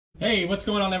Hey, what's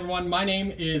going on everyone? My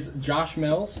name is Josh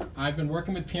Mills. I've been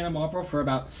working with Piano Marvel for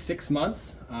about 6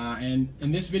 months, and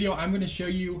in this video I'm going to show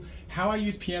you how I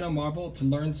use Piano Marvel to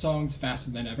learn songs faster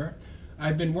than ever.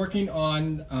 I've been working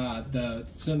on the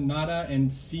Sonata in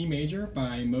C major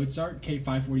by Mozart,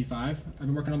 K545. I've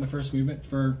been working on the first movement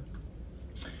for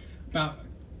about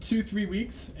 2-3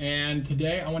 weeks, and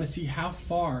today I want to see how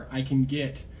far I can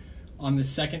get on the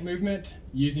second movement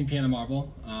using Piano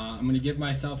Marvel. I'm going to give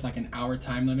myself like an hour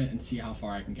time limit and see how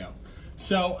far I can go.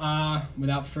 So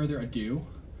without further ado,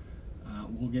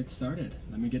 we'll get started.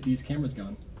 Let me get these cameras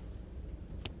going.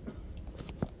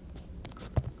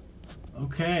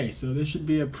 Okay, so this should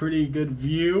be a pretty good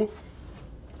view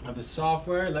of the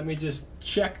software. Let me just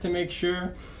check to make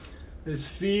sure this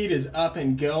feed is up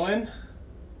and going.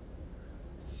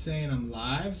 It's saying I'm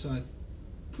live, so I'm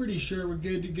pretty sure we're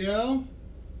good to go.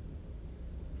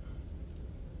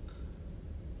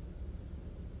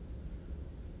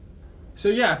 So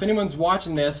yeah, if anyone's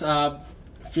watching this,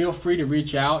 feel free to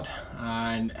reach out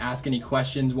and ask any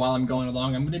questions while I'm going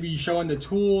along. I'm going to be showing the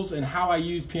tools and how I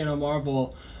use Piano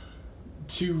Marvel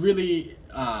to really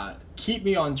keep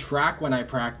me on track when I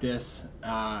practice,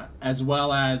 as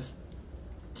well as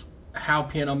how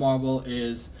Piano Marvel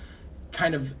is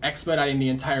kind of expediting the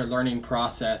entire learning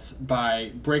process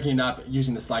by breaking it up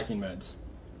using the slicing modes.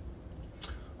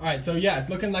 Alright, so yeah, it's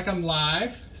looking like I'm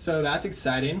live, so that's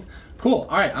exciting. Cool,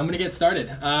 alright, I'm gonna get started.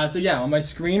 So yeah, on my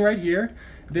screen right here,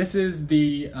 this is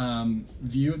the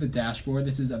view of the dashboard.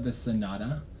 This is of the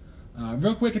Sonata.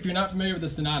 Real quick, if you're not familiar with the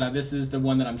Sonata, this is the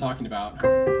one that I'm talking about.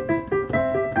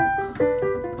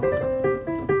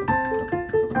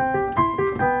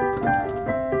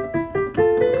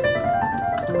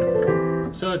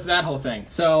 So it's that whole thing.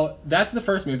 So that's the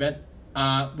first movement,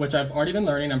 which I've already been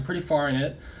learning. I'm pretty far in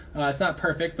it. It's not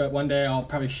perfect, but one day I'll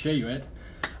probably show you it.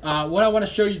 What I want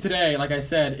to show you today, like I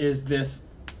said, is this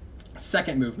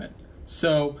second movement.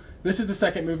 So this is the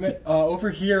second movement. Over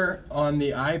here on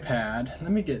the iPad,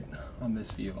 let me get on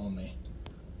this view only.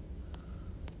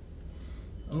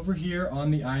 Over here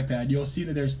on the iPad, you'll see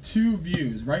that there's 2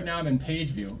 views. Right now I'm in page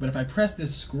view, but if I press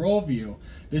this scroll view,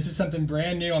 this is something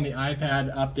brand new on the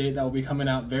iPad update that will be coming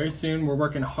out very soon. We're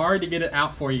working hard to get it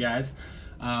out for you guys.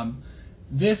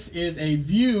 This is a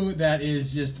view that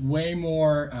is just way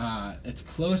more, it's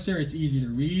closer, it's easy to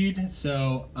read,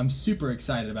 so I'm super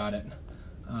excited about it.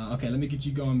 Okay, let me get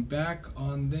you going back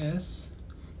on this,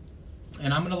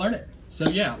 and I'm going to learn it. So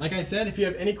yeah, like I said, if you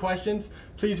have any questions,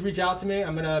 please reach out to me.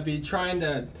 I'm going to be trying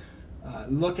to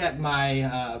look at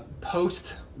my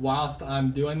post whilst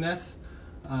I'm doing this.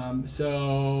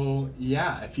 So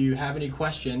yeah, if you have any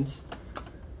questions,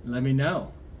 let me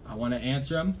know. I want to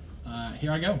answer them.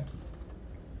 Here I go.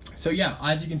 So yeah,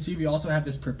 as you can see, we also have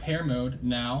this prepare mode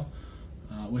now,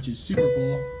 which is super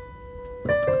cool.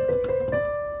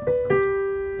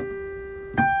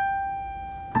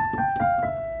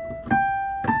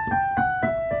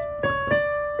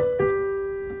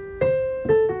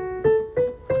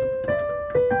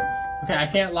 Okay, I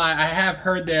can't lie, I have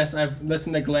heard this. I've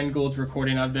listened to Glenn Gould's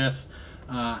recording of this,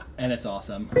 and it's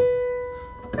awesome.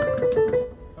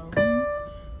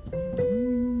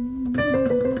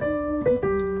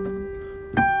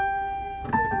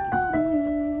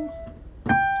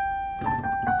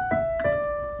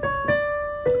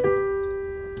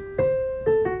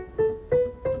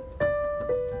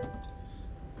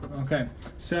 Okay,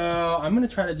 so I'm going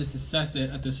to try to just assess it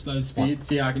at this slow speed,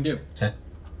 see how I can do. Set,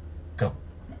 go.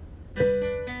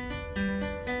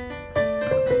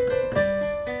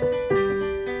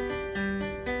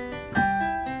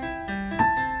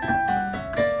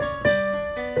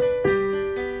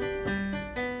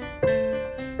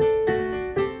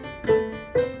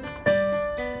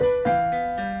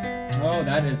 Oh,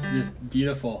 that is just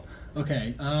beautiful.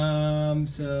 Okay,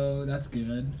 so that's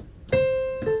good.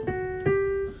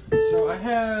 So I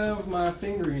have my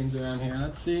fingerings around here.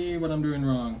 Let's see what I'm doing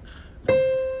wrong.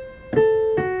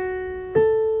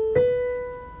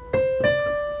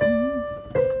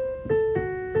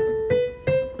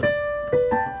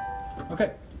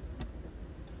 Okay.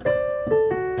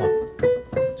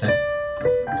 1, set,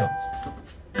 go.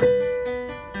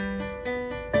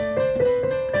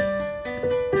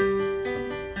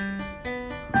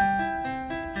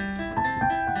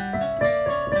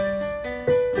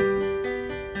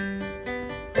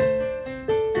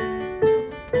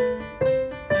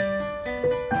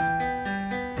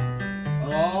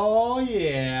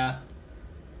 Yeah.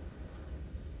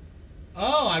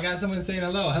 Oh, I got someone saying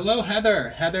hello. Hello, Heather.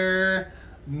 Heather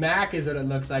Mac is what it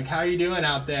looks like. How are you doing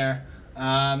out there?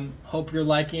 Hope you're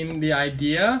liking the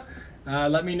idea.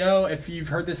 Let me know if you've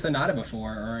heard this sonata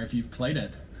before or if you've played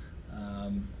it.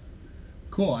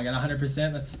 Cool, I got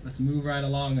 100%. Let's move right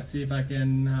along. Let's see if I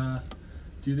can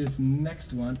do this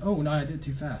next one. Oh, no, I did it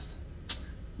too fast.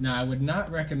 Now, I would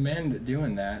not recommend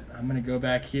doing that. I'm going to go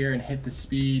back here and hit the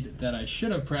speed that I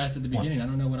should have pressed at the beginning. I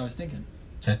don't know what I was thinking.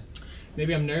 Set.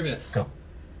 Maybe I'm nervous. Go.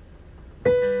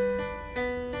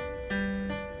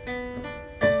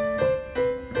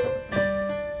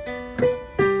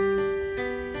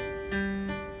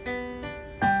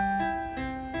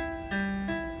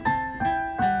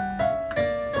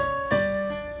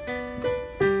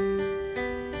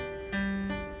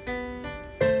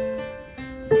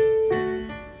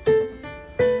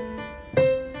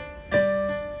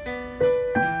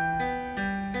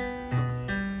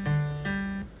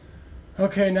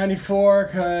 Okay, 94,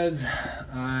 because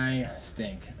I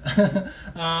stink.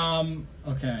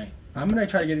 Okay, I'm going to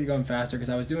try to get it going faster because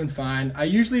I was doing fine. I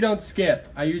usually don't skip.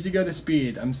 I usually go to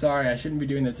speed. I'm sorry, I shouldn't be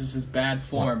doing this. This is bad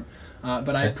form.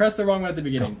 But I pressed the wrong one at the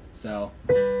beginning, so...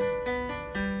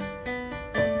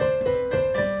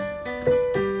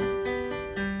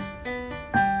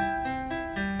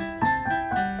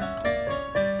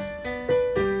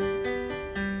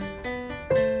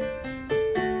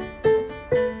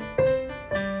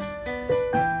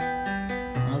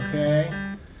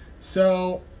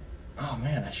 So, oh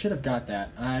man, I should have got that.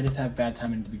 I just have bad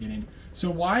timing at the beginning.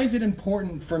 So why is it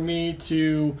important for me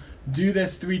to do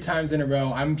this 3 times in a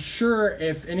row? I'm sure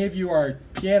if any of you are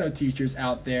piano teachers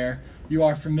out there, you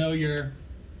are familiar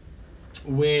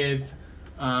with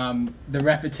the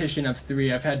repetition of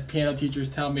 3. I've had piano teachers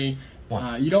tell me,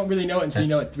 you don't really know it until you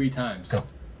know it 3 times. Go.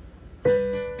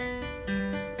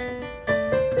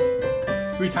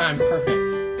 3 times,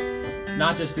 perfect.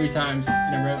 Not just 3 times in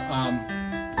a row.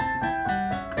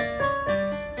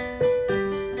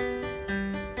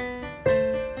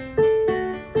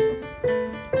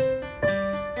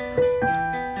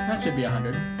 Should be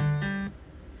 100.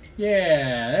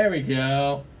 Yeah, there we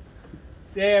go.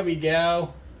 There we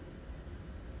go.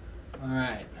 All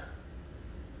right.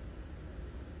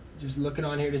 Just looking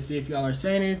on here to see if y'all are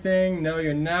saying anything. No,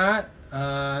 you're not.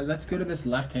 Let's go to this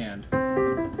left hand.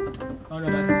 Oh no,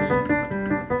 that's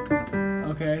the...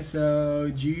 Okay,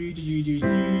 so G, G, G, G,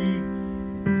 C.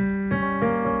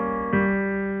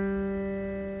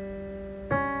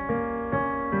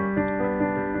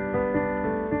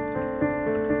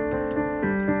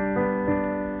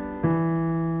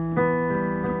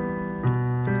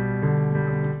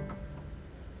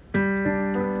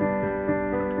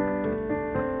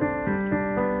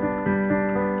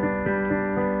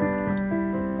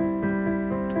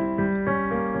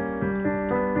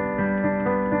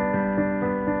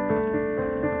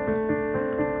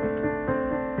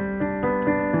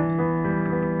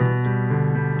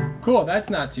 Cool, that's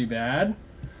not too bad.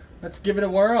 Let's give it a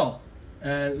whirl.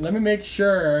 And let me make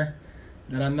sure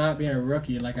that I'm not being a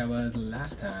rookie like I was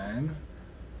last time.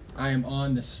 I am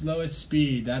on the slowest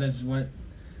speed. That is what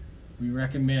we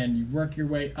recommend. You work your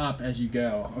way up as you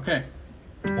go. Okay.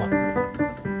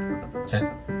 1. Set.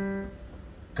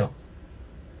 Go.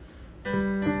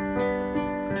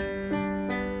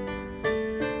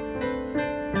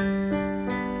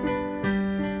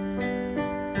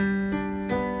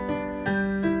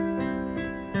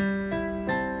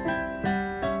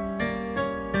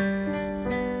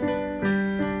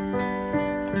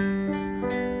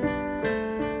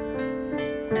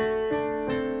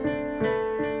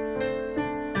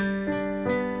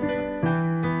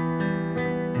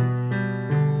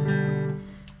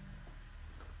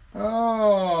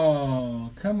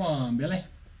 Oh, come on, Billy.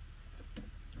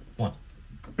 1.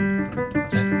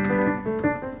 Set.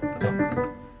 Go.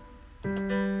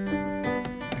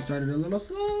 I started a little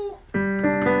slow.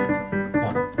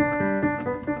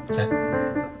 1. Set.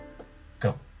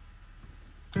 Go.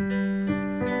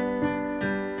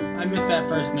 I missed that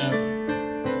first note.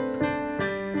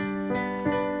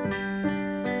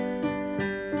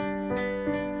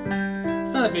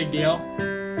 It's not a big deal.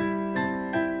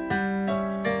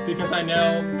 Because I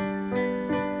know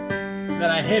that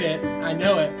I hit it, I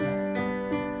know it,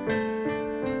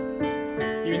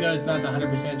 even though it's not the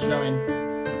 100% showing.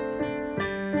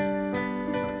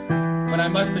 But I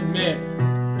must admit,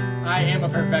 I am a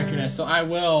perfectionist, so I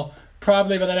will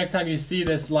probably by the next time you see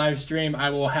this live stream, I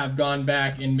will have gone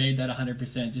back and made that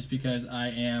 100% just because I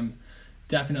am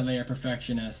definitely a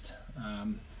perfectionist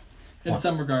in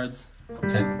some regards,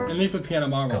 at least with piano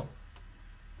marble. Go.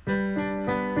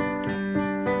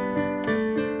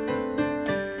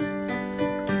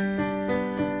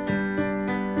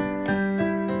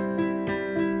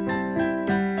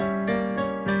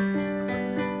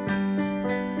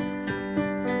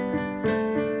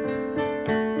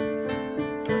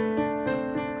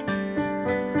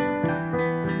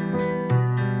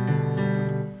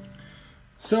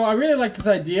 So I really like this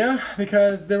idea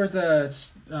because there was a,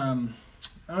 I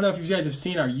don't know if you guys have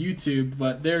seen our YouTube,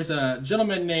 but there's a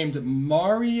gentleman named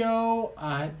Mario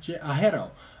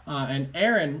Ajero, and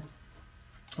Aaron,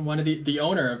 one of the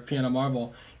owner of Piano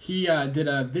Marvel, he did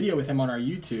a video with him on our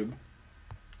YouTube.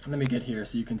 Let me get here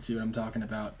so you can see what I'm talking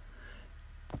about.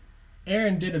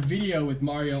 Aaron did a video with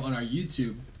Mario on our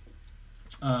YouTube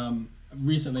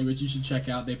recently, which you should check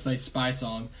out. They play Spy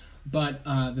Song. But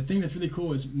the thing that's really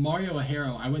cool is Mario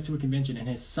Ajero, I went to a convention and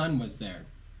his son was there.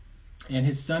 And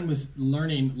his son was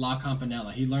learning La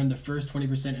Campanella. He learned the first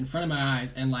 20% in front of my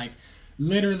eyes in like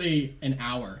literally an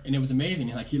hour. And it was amazing.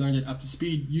 Like he learned it up to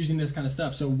speed using this kind of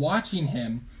stuff. So watching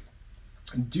him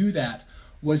do that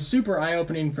was super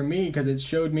eye-opening for me because it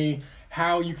showed me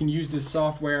how you can use this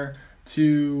software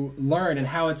to learn and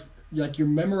how it's like you're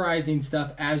memorizing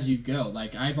stuff as you go.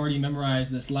 Like I've already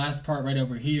memorized this last part right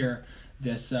over here,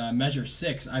 this measure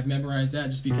 6. I've memorized that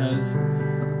just because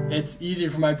it's easier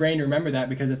for my brain to remember that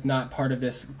because it's not part of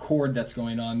this chord that's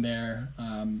going on there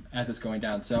as it's going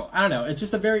down. So I don't know, it's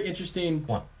just a very interesting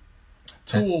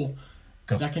tool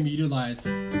that can be utilized.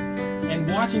 And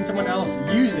watching someone else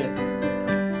use it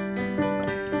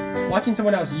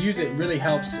really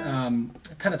helps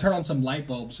kind of turn on some light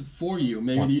bulbs for you,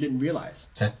 maybe that you didn't realize.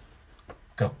 Set,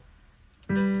 go.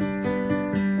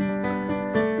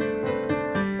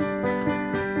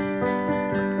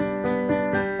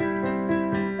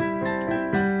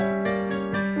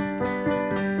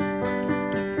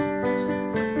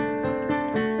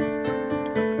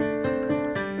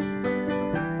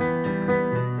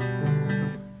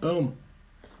 Boom.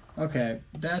 Okay,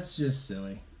 that's just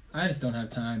silly. I just don't have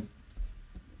time.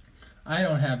 I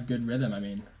don't have good rhythm, I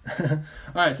mean.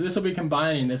 Alright, so this will be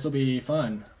combining. This will be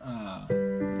fun.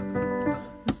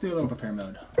 Let's do a little prepare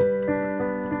mode.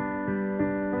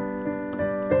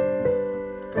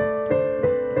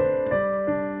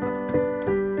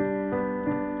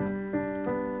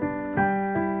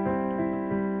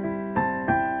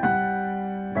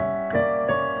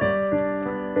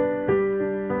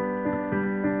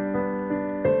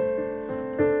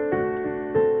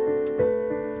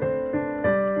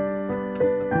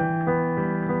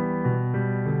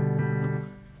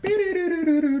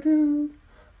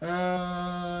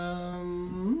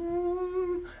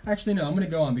 Actually, no, I'm going to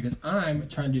go on because I'm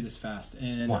trying to do this fast,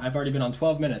 and I've already been on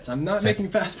 12 minutes. I'm not making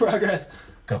fast progress.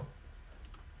 Go.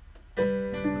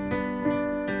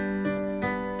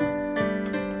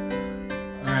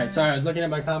 Alright, sorry, I was looking at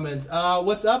my comments.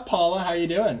 What's up, Paula? How you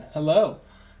doing? Hello.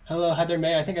 Hello, Heather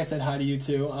May. I think I said hi to you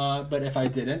too, but if I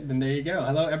didn't, then there you go.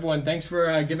 Hello, everyone. Thanks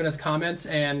for giving us comments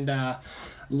and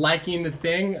liking the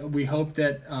thing. We hope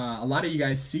that a lot of you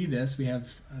guys see this. We have,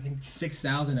 I think,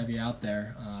 6,000 of you out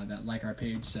there that like our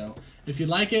page. So if you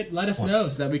like it, let us know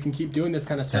so that we can keep doing this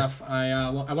kind of stuff. I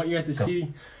want you guys to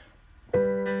see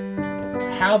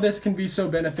how this can be so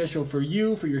beneficial for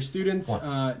you, for your students.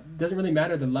 Doesn't really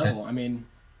matter the level. I mean,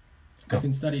 you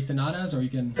can study sonatas or you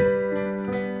can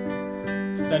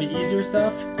study easier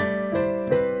stuff.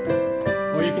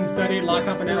 Or you can study La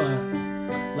Campanella,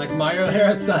 like Mario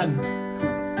Ajera's son.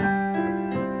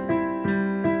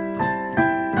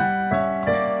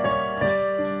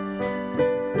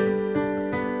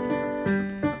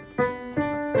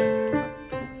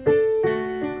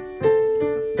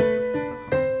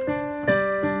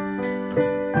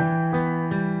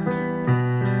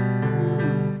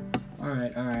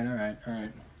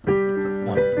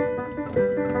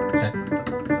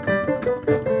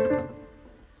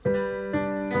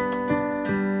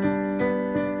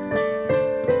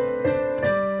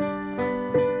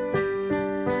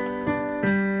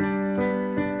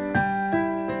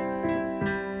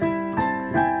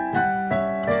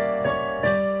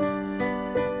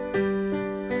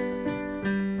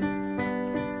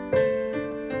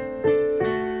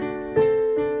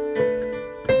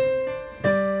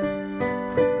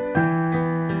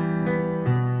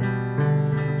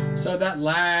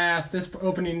 So this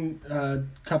opening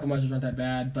couple measures aren't that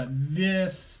bad, but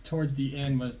this towards the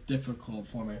end was difficult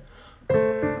for me.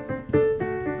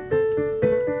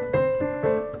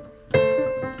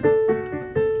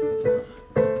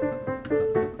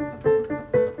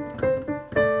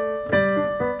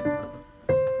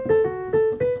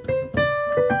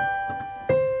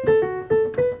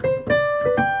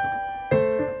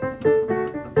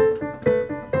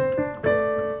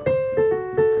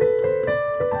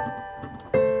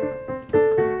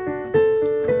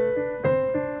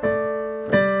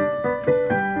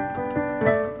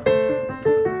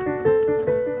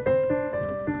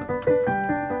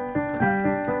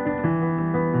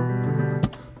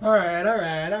 All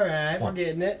right. We're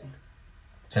getting it.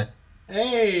 Set.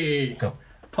 Hey. Go.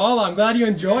 Paula, I'm glad you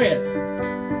enjoy it.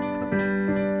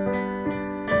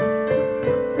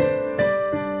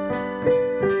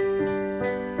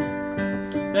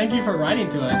 Thank you for writing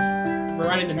to us, for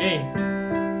writing to me.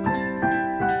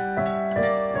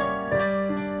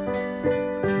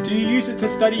 Do you use it to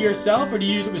study yourself or do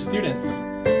you use it with students?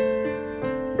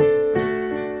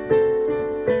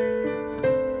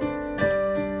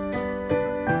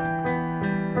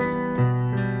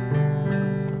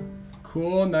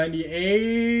 Cool,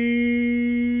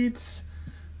 98.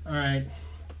 All right.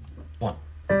 1,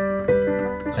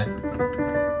 set, go.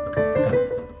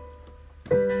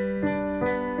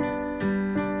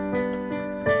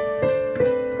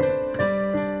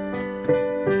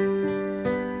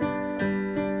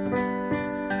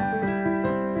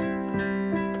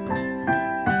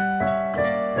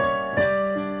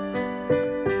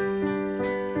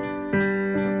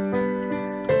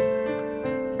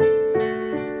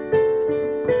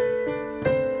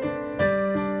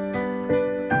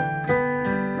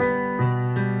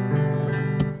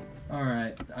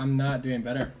 I'm not doing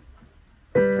better.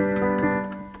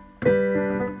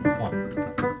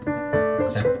 1,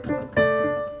 set,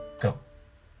 go.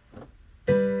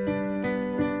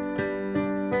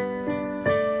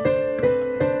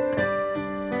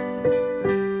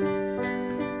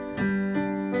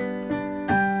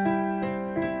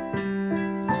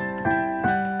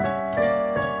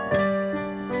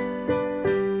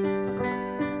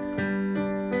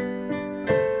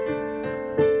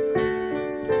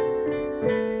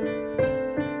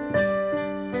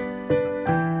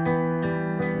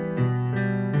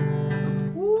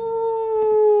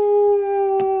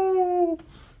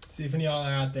 See if any of y'all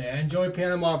are out there. Enjoy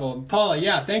Piano Marvel. Paula,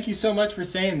 yeah, thank you so much for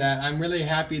saying that. I'm really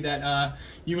happy that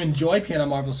you enjoy Piano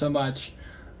Marvel so much.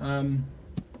 I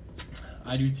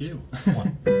do too.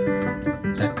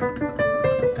 1, set,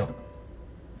 go.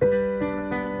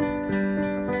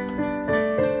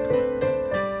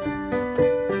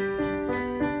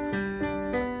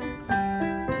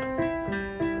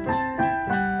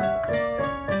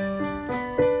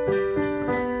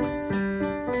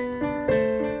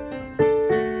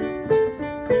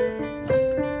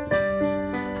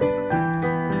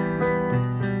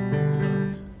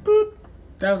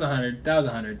 That was 100. That was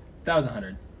 100. That was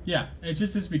 100. Yeah, it's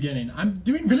just this beginning. I'm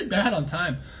doing really bad on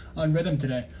time, on rhythm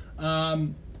today.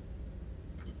 Come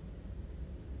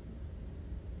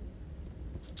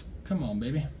on,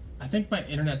 baby. I think my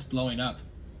internet's blowing up.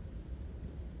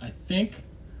 I think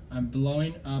I'm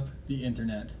blowing up the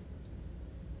internet.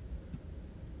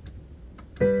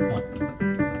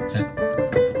 1, set, go.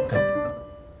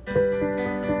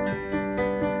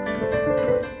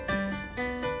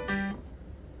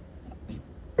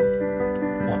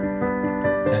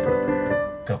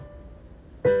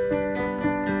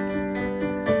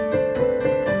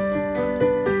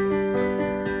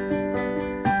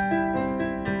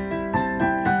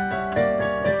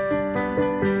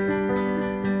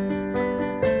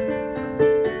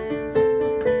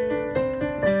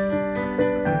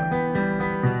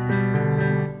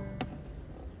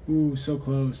 Ooh, so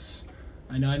close.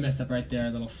 I know I messed up right there, a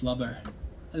little flubber.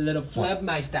 A little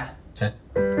flubmeister. Set,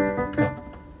 go.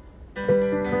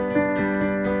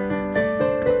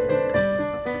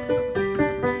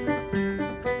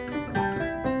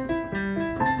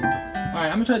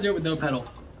 Alright, I'm gonna try to do it with no pedal.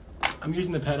 I'm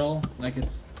using the pedal like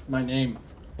it's my name.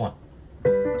 1,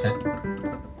 set,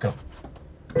 go.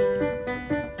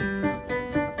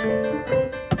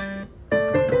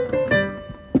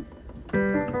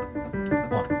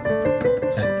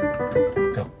 1, set,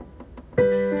 go.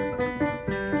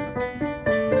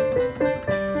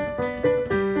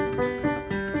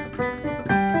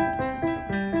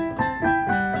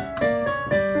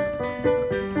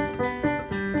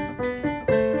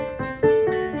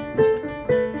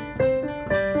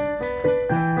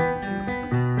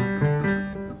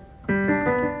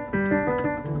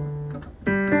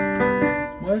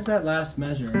 What is that last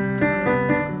measure?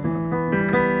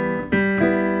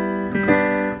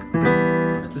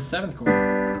 It's a 7th chord.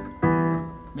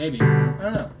 Maybe. I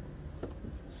don't know.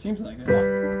 Seems like it.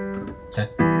 1,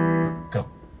 set, go.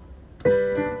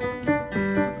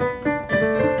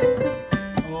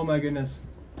 Oh my goodness.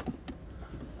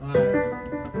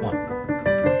 Alright.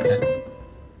 1, set,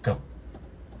 go.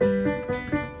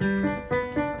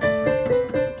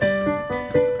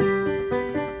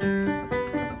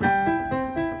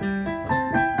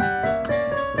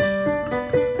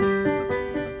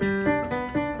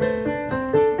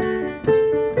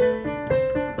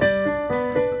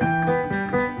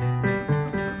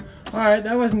 Alright,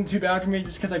 that wasn't too bad for me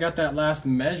just because I got that last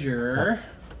measure. 1,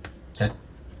 set,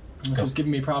 which go. was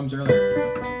giving me problems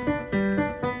earlier.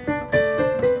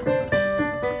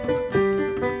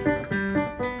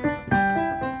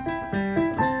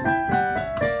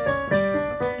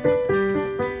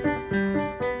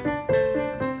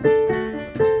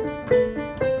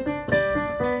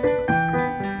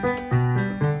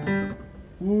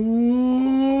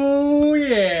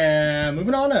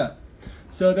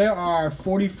 So there are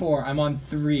 44. I'm on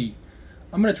 3.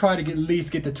 I'm gonna try to at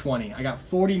least get to 20. I got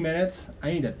 40 minutes.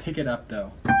 I need to pick it up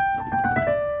though.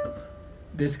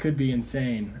 This could be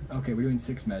insane. Okay, we're doing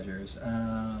 6 measures.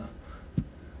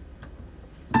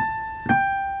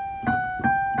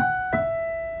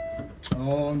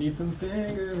 Oh, need some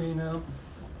figuring out.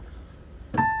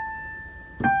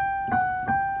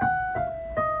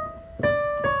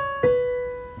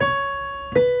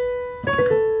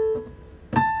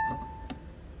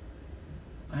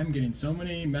 I'm getting so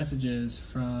many messages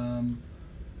from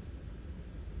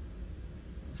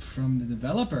the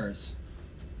developers.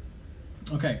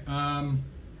 Okay,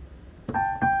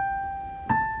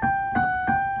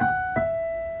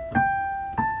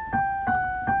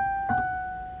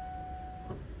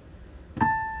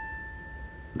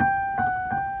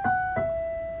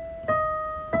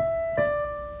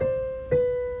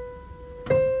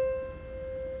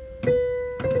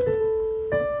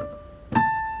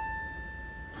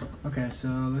 okay, so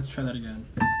let's try that again.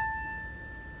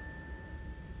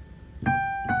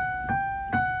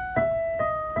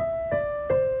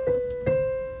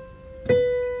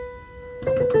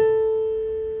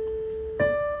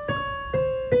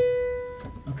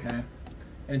 Okay,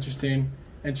 interesting,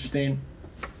 interesting.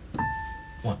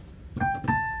 1.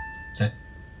 Set.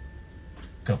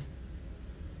 Go.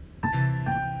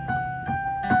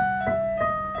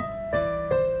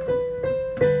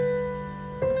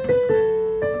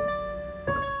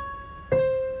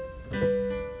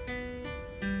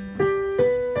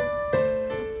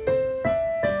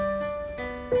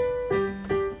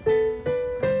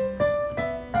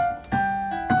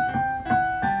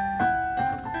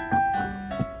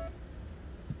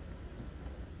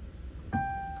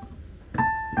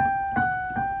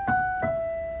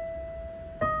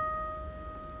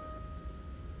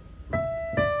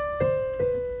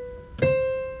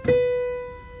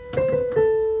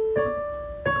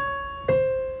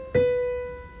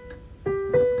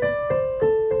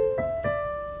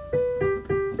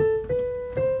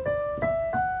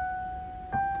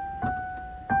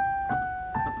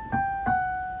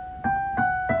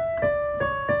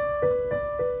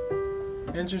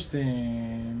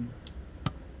 Interesting.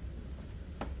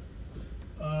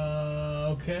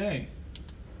 Okay.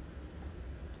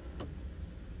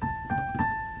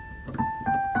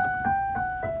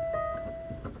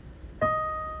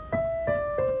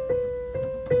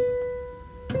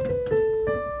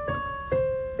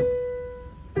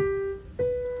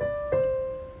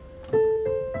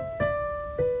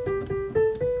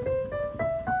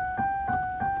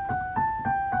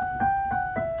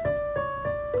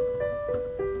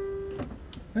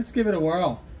 Let's give it a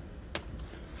whirl. I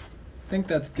think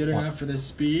that's good enough for this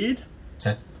speed.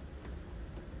 Set.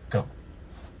 Go.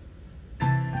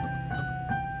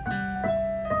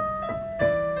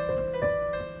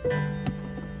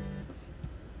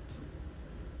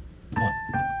 One.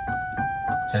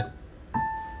 Set.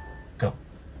 Go.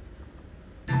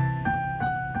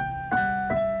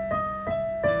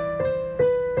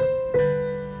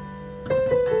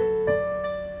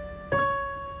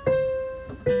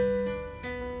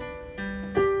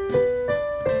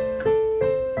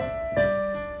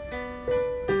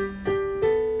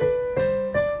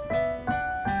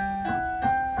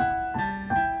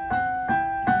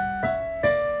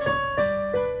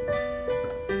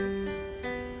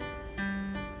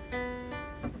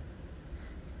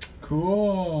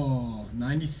 Cool.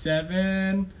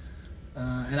 97.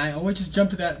 And I always just jump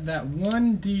to that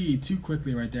 1D too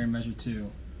quickly right there in measure 2.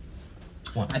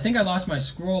 One. I think I lost my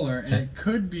scroller, and Set. it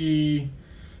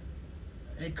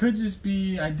could just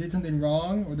be I did something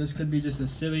wrong, or this could be just a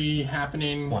silly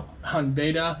happening One. on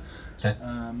beta. Set.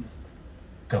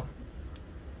 Go.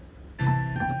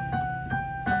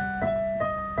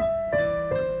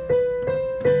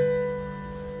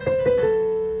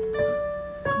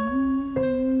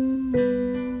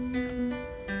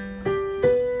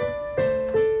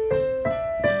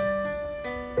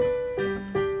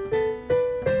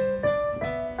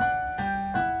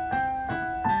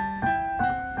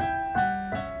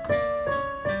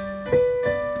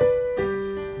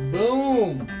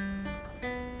 Boom!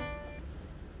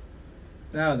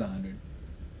 That was 100.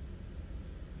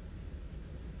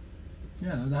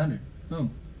 Yeah, that was 100.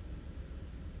 Boom.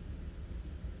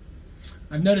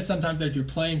 I've noticed sometimes that if you're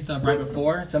playing stuff right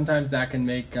before, sometimes that can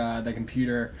make the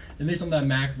computer, at least on the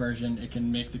Mac version, it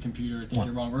can make the computer think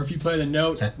you're wrong. Or if you play the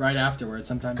note Set. right afterwards,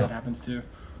 sometimes Go. that happens too.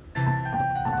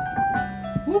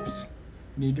 Whoops.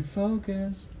 Need to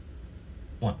focus.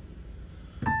 One.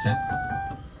 Set.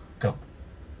 Go.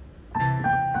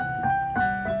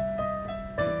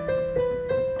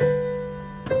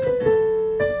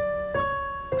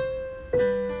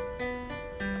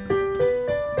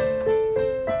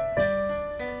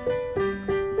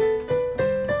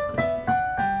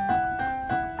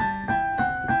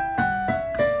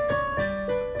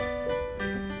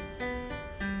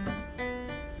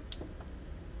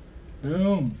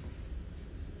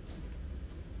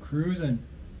 Cruising.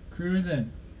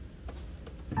 Cruising.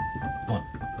 1,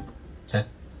 set,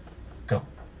 go.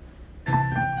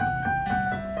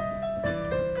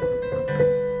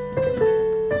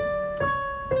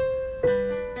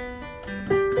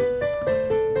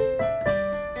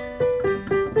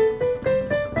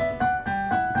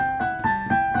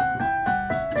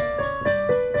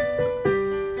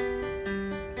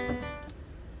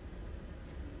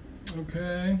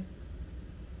 Okay.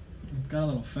 It got a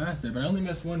little faster, but I only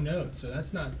missed one note, so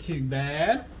that's not too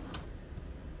bad.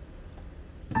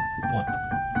 1,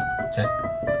 set,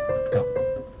 go.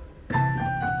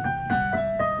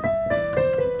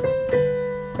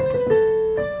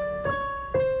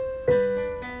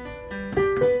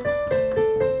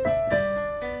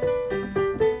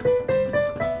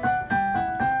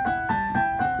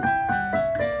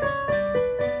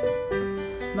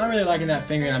 Not really liking that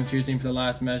finger I'm choosing for the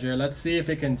last measure. Let's see if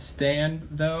it can stand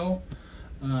though,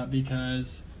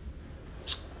 because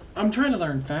I'm trying to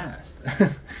learn fast.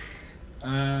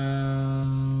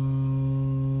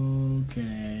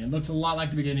 Okay, it looks a lot like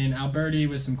the beginning. Alberti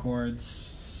with some chords.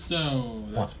 So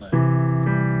let's play.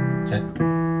 Set,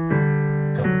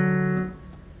 go.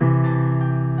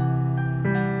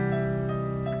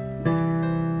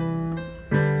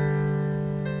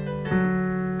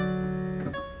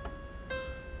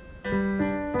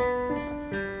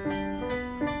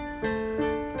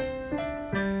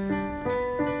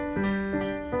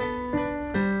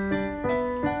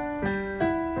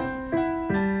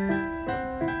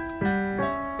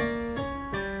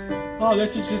 Oh,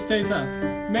 this just stays up.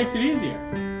 Makes it easier.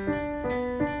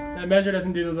 That measure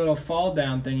doesn't do the little fall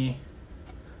down thingy.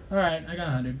 Alright, I got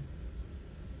 100.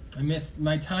 I missed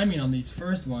my timing on these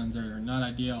first ones are not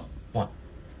ideal. 1,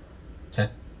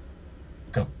 set,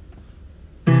 go.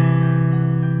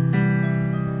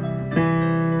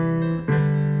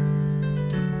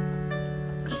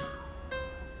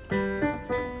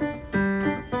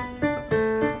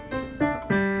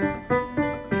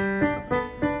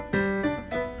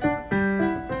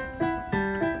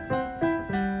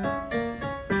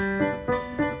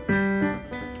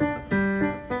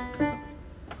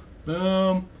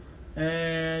 Boom.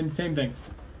 And same thing.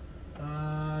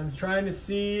 I'm trying to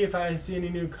see if I see any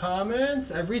new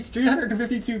comments. I've reached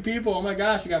 352 people. Oh my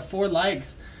gosh, we got 4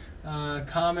 likes.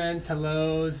 Comments,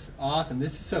 hellos. Awesome.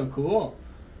 This is so cool.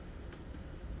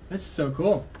 This is so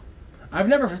cool. I've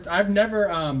never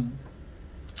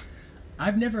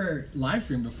live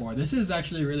streamed before. This is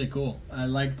actually really cool. I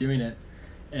like doing it.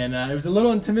 And it was a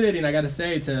little intimidating, I gotta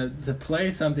say, to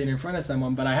play something in front of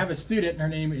someone, but I have a student, her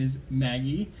name is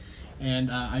Maggie,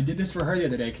 and I did this for her the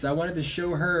other day because I wanted to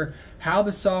show her how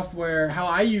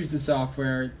I use the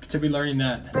software to be learning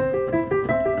that.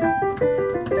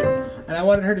 And I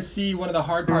wanted her to see one of the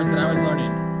hard parts that I was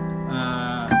learning.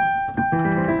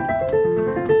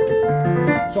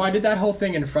 So I did that whole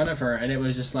thing in front of her, and it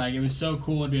was just like, it was so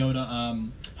cool to be able to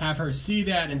have her see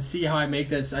that and see how I make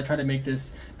this. I try to make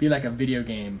this be like a video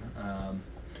game.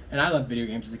 And I loved video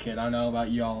games as a kid. I don't know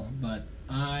about y'all, but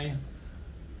I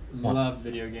loved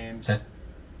video games. Set,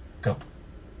 go.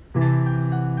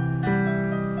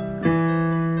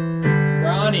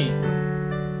 Ronnie.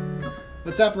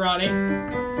 What's up, Ronnie?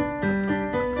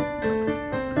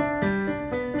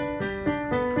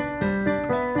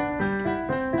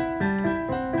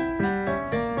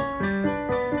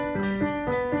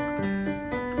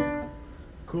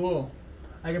 Cool.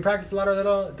 I can practice a lot of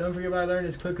little. Don't forget what I learned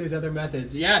as quickly as other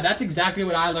methods. Yeah, that's exactly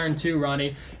what I learned too,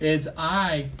 Ronnie.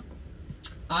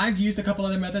 I've used a couple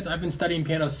other methods. I've been studying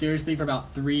piano seriously for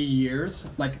about 3 years,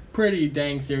 like pretty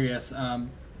dang serious. Let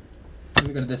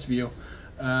me go to this view.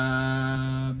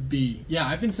 B. Yeah,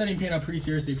 I've been studying piano pretty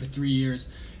seriously for 3 years,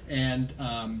 and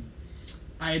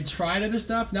I had tried other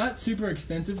stuff, not super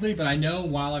extensively, but I know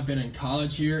while I've been in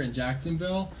college here in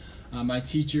Jacksonville, my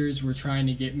teachers were trying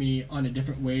to get me onto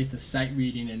different ways to sight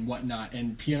reading and whatnot,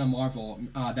 and Piano Marvel,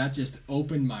 that just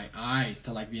opened my eyes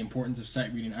to like the importance of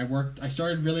sight reading. I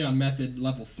started really on method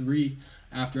level 3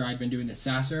 after I'd been doing the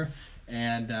Sasser,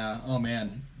 and oh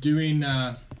man,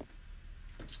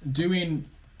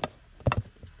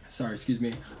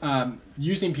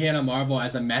 using Piano Marvel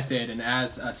as a method and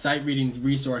as a sight reading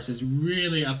resource is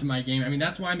really up to my game. I mean,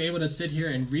 that's why I'm able to sit here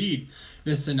and read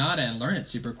this sonata and learn it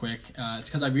super quick. It's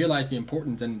because I realized the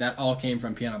importance, and that all came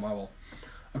from Piano Marvel.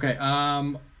 Okay,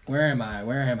 where am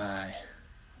I?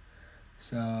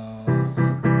 So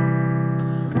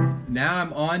now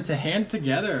I'm on to Hands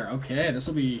Together. Okay, this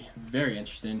will be very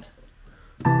interesting.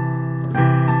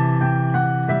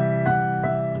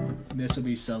 This will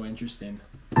be so interesting.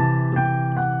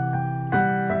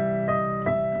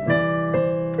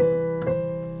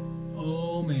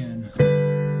 Oh man.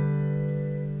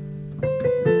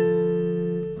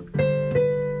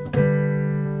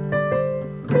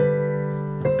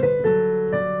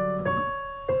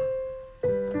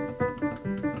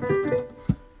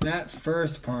 that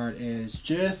first part is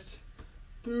just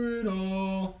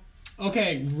brutal.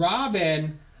 Okay,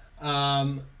 Robin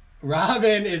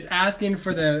is asking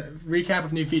for the recap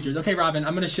of new features. Okay, Robin,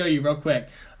 I'm going to show you real quick.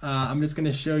 I'm just going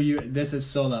to show you this as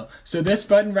solo. So this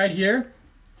button right here,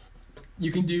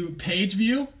 you can do page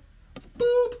view,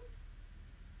 boop,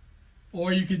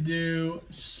 or you could do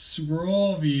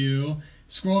scroll view.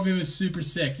 Scroll view is super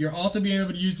sick. You're also being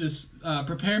able to use this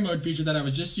prepare mode feature that I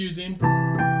was just using.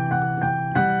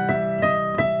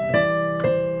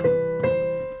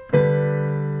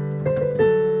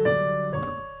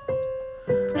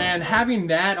 And having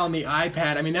that on the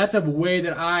iPad, I mean, that's a way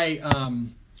that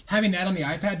having that on the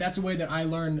iPad, that's a way that I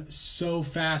learn so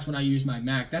fast when I use my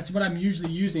Mac. That's what I'm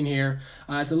usually using here.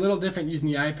 It's a little different using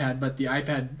the iPad, but the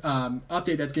iPad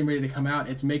update that's getting ready to come out,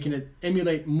 it's making it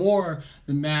emulate more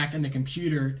the Mac and the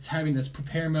computer. It's having this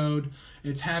prepare mode.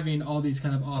 It's having all these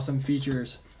kind of awesome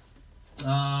features. Give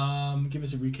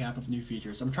us a recap of new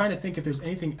features. I'm trying to think if there's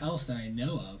anything else that I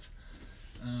know of.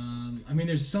 I mean,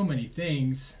 there's so many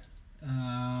things,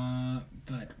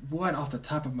 but what off the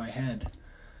top of my head?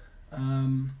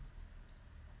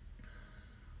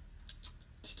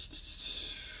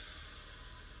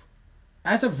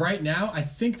 As of right now, I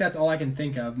think that's all I can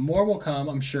think of. More will come,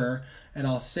 I'm sure, and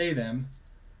I'll say them.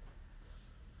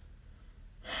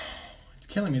 It's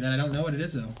killing me that I don't know what it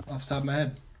is, though, off the top of my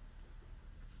head.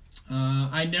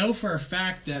 I know for a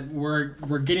fact that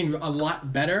we're getting a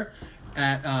lot better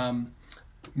at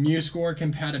MuseScore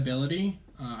compatibility.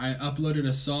 I uploaded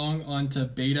a song onto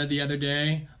beta the other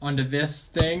day, onto this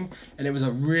thing, and it was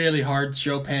a really hard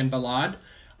Chopin ballade.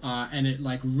 And it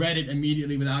like read it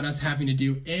immediately without us having to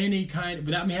do any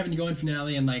without me having to go in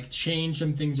Finale and like change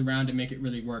some things around to make it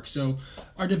really work. So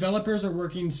our developers are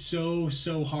working so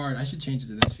hard. I should change it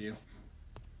to this view.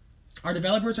 Our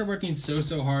developers are working so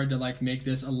hard to like make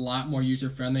this a lot more user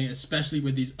friendly, especially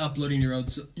with these uploading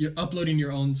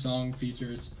your own song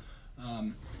features.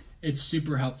 It's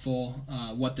super helpful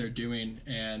what they're doing,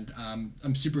 and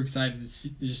I'm super excited to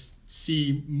just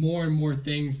see more and more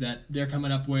things that they're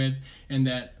coming up with, and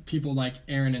that people like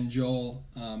Aaron and Joel,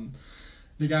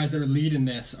 the guys that are leading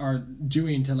this, are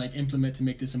doing to like implement to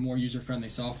make this a more user-friendly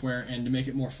software and to make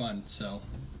it more fun. So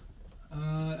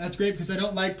that's great, because I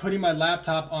don't like putting my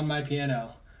laptop on my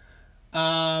piano.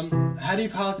 How do you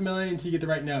pause the melody until you get the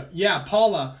right note? Yeah,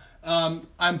 Paula,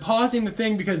 I'm pausing the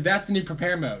thing because that's the new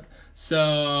prepare mode.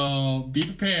 So be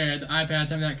prepared. The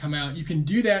iPad's having that come out. You can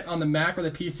do that on the Mac or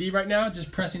the PC right now,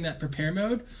 just pressing that prepare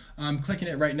mode. I'm clicking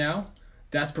it right now.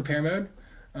 That's prepare mode,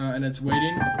 and it's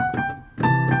waiting.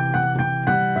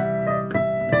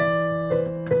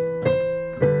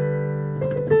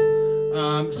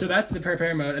 So that's the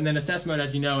prepare mode, and then assess mode,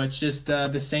 as you know, it's just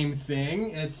the same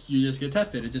thing. You just get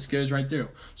tested. It just goes right through.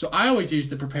 So I always use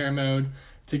the prepare mode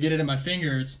to get it in my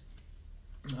fingers,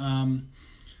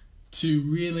 to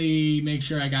really make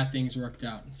sure I got things worked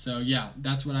out. So yeah,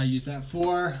 that's what I use that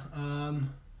for.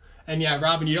 And yeah,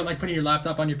 Robin, you don't like putting your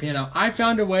laptop on your piano. I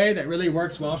found a way that really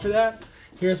works well for that.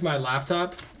 Here's my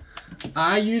laptop.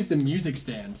 I use the music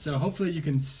stand, so hopefully you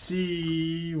can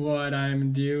see what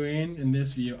I'm doing in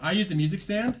this view. I use the music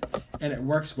stand, and it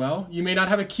works well. You may not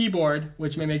have a keyboard,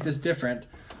 which may make this different,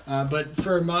 but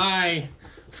for my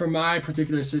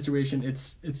particular situation,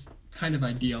 it's kind of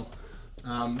ideal.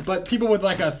 But people with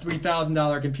like a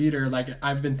 $3,000 computer, like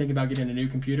I've been thinking about getting a new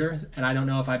computer, and I don't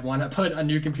know if I'd want to put a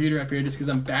new computer up here just because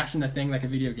I'm bashing the thing like a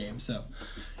video game. So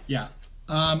yeah.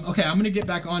 Okay, I'm going to get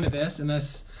back onto this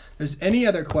unless there's any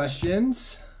other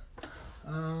questions.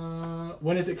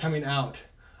 When is it coming out?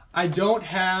 I don't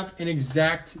have an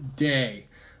exact day.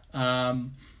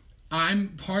 I'm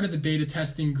part of the beta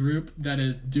testing group that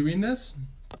is doing this.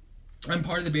 I'm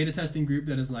part of the beta testing group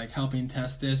that is like helping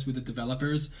test this with the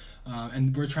developers,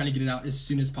 and we're trying to get it out as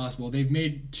soon as possible. They've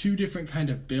made 2 different kind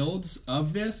of builds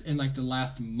of this in like the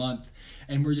last month,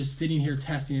 and we're just sitting here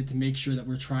testing it to make sure that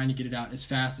we're trying to get it out as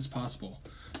fast as possible.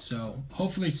 So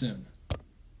hopefully soon.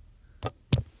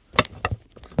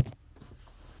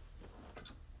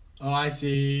 Oh, I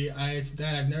see. It's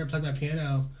that I've never plugged my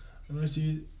piano. I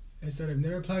said I've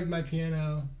never plugged my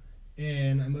piano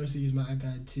in. I mostly use my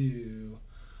iPad too.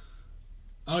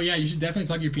 Oh yeah, you should definitely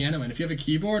plug your piano in. If you have a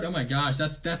keyboard, oh my gosh,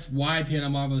 that's why Piano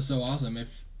Marvel is so awesome.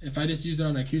 If I just use it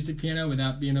on an acoustic piano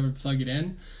without being able to plug it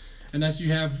in, unless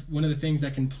you have one of the things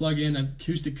that can plug in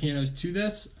acoustic pianos to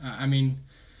this, I mean,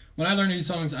 when I learn new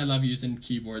songs, I love using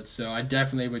keyboards, so I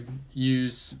definitely would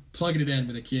use plugging it in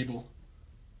with a cable.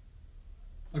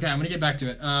 Okay, I'm gonna get back to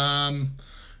it.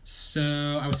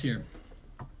 So I was here.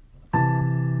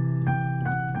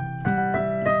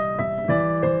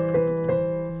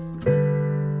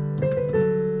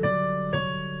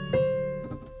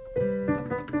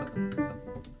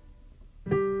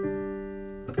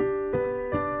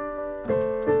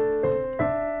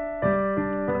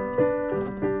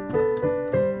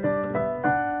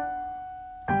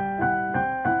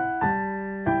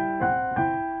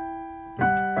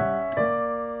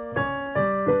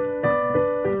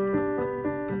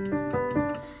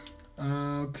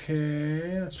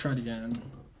 Okay, let's try it again.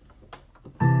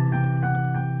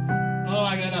 Oh,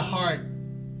 I got a heart.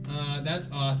 That's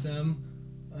awesome.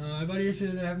 I've already used it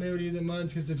and I haven't been able to use it in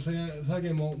months because the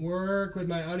plugin won't work with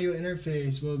my audio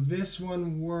interface. Will this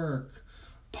one work?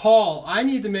 Paul, I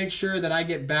need to make sure that I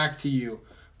get back to you.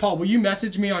 Paul, will you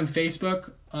message me on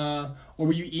Facebook or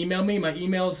will you email me? My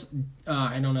email's,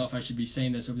 I don't know if I should be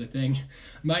saying this over the thing.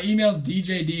 My email's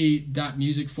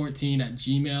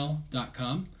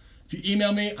djd.music14@gmail.com. If you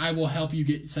email me, I will help you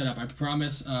get set up. I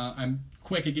promise. I'm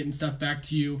quick at getting stuff back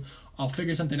to you. I'll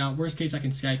figure something out. Worst case, I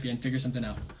can Skype you and figure something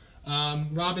out.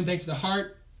 Robin, thanks for the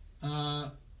heart.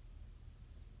 I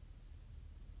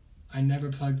never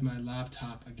plugged my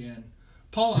laptop again.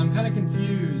 Paul, I'm kind of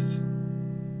confused.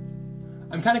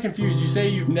 You say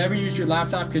you've never used your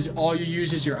laptop because all you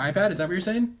use is your iPad? Is that what you're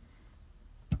saying?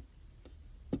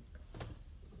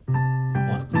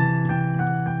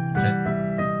 1, set,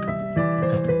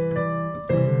 go.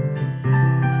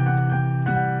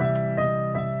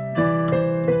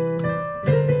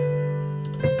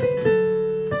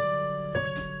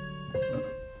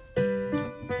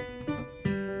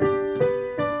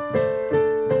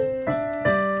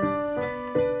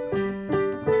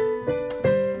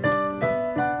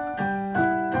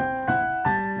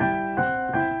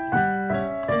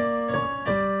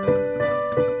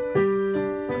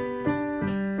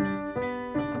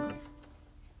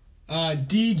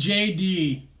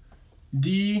 DJD.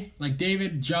 D like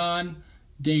David, John,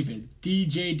 David.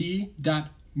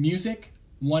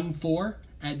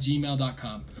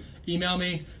 DJD.music14@gmail.com. Email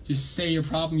me. Just say your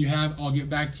problem you have. I'll get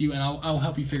back to you and I'll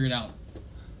help you figure it out.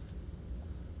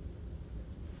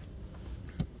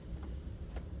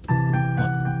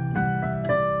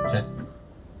 1, set.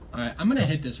 Alright, I'm gonna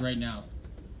hit this right now.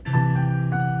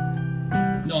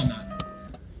 No, I'm not.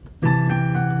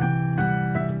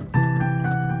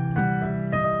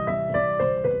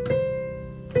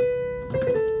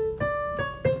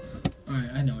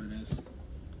 Alright, I know what it is.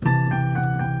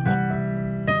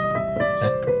 1,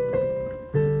 set,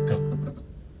 go.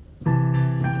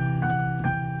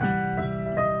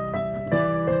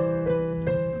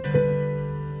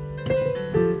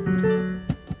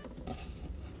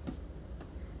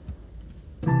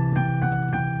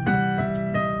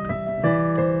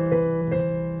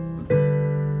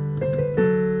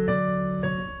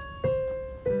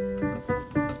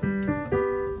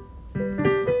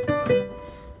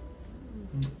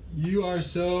 You are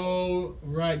so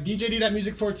right.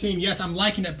 DJD.music14. Yes, I'm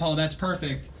liking it, Paul. That's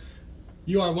perfect.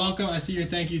 You are welcome. I see your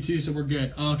thank you too, so we're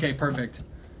good. Okay, perfect.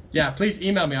 Yeah, please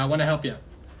email me. I want to help you.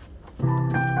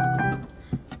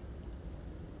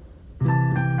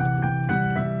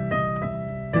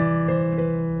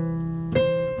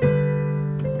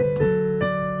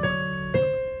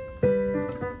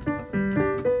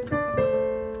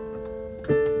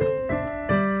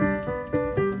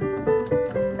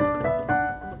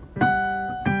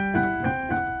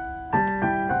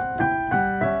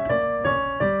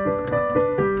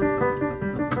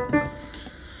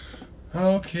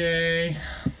 Okay,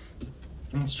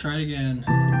 let's try it again.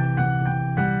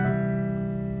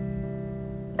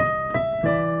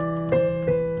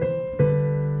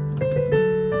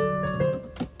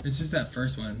 It's just that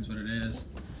first one is what it is.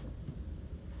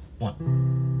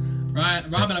 1, Right,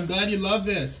 Robin, I'm glad you love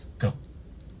this. go.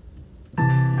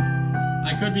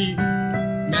 I could be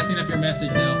messing up your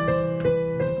message now.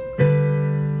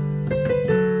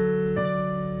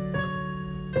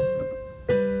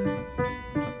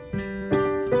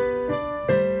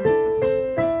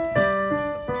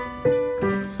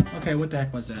 Okay, what the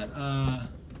heck was that?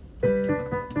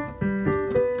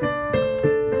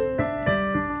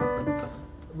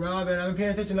 Robin, I'm paying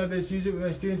attention to this. Use it with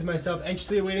my students and myself.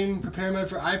 Anxiously awaiting prepare mode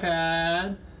for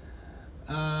iPad.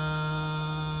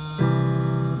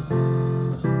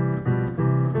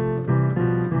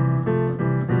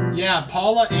 Yeah,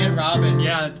 Paula and Robin.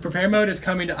 Yeah, prepare mode is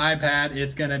coming to iPad.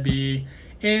 It's gonna be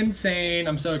insane.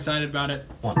 I'm so excited about it.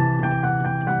 1,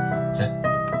 set, go.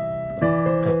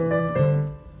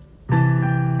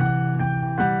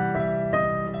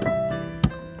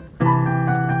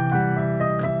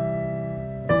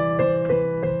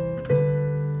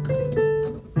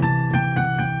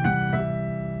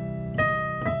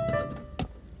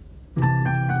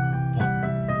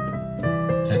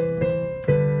 Set,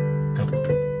 go.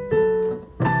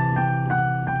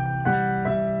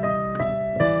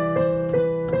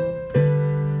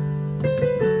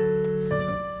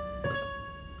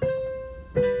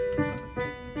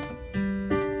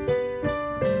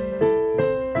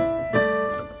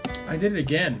 I did it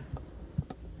again.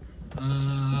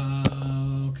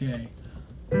 Okay.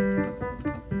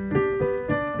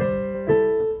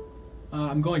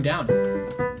 I'm going going down.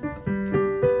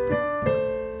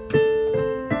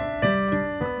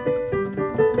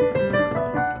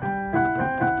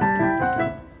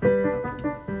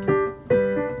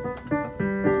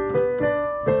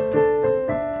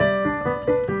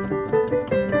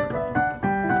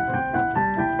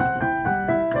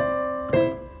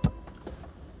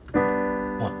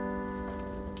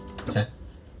 Set.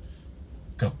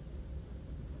 Go.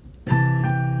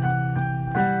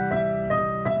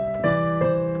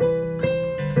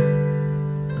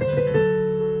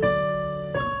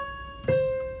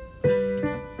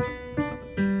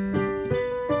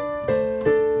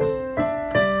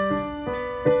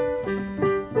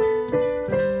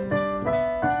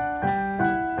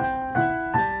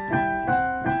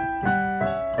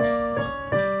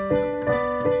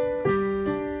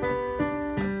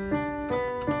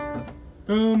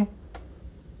 Boom.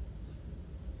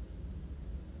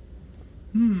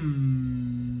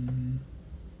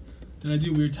 Did I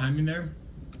do weird timing there?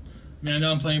 I mean, I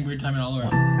know I'm playing weird timing all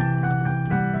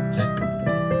around. Set. Go.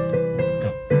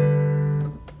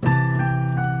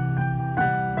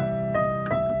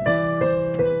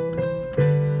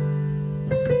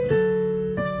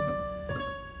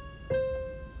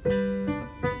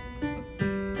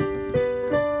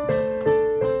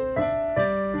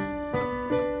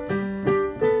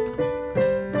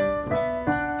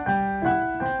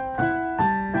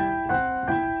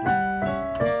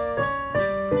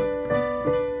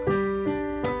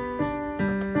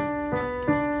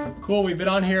 Cool, we've been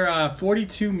on here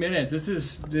 42 minutes. This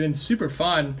has been super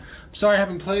fun. I'm sorry I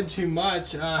haven't played too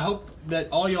much. I hope that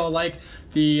all y'all like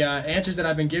the answers that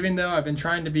I've been giving though. I've been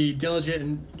trying to be diligent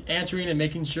in answering and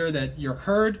making sure that you're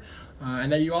heard and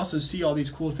that you also see all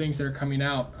these cool things that are coming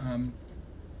out.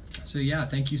 So yeah,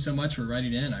 thank you so much for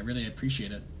writing in. I really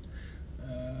appreciate it.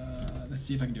 Let's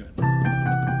see if I can do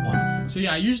it. So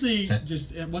yeah, I usually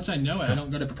just, once I know it, I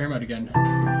don't go to prepare mode again.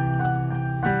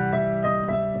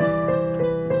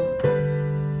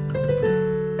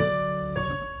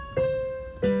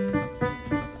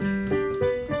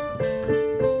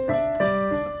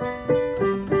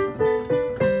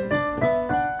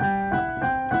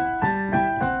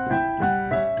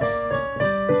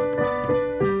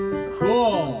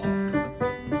 Cool.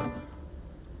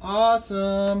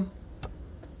 Awesome.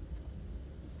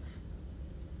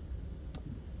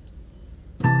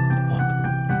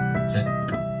 Set.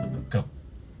 Go.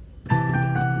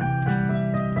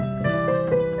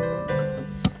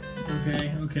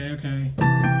 Okay.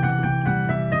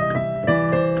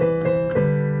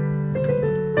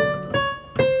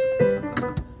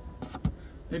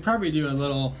 They probably do a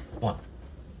little 1.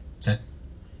 Set.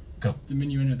 Go.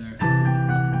 diminuendo there.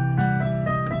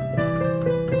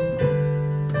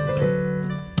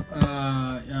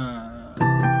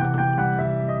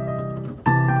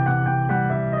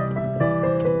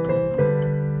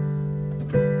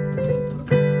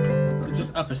 It's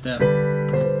just up a step.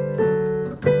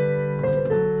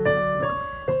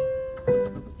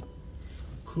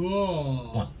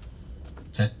 Cool. 1.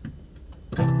 Set.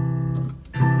 Go.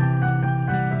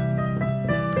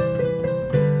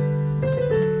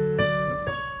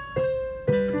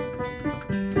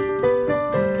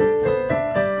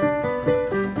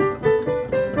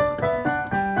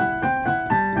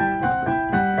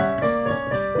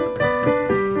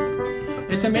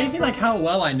 It's amazing like how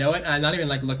well I know it, and I'm not even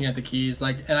like looking at the keys,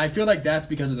 like, and I feel like that's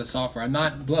because of the software. I'm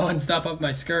not blowing stuff up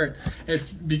my skirt. It's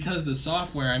because of the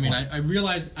software. I mean, I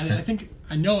realized, I think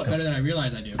I know it better than I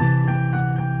realize I do.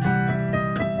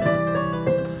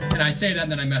 And I say that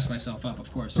and then I mess myself up,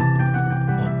 of course.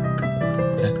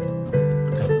 1. Set.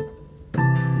 Go.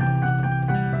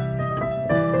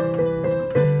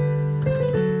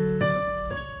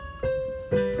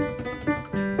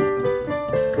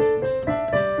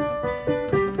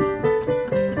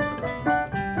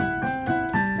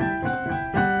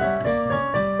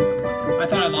 I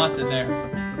thought I lost it there.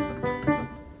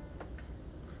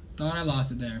 Thought I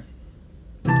lost it there.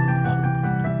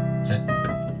 1. Set.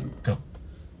 Go.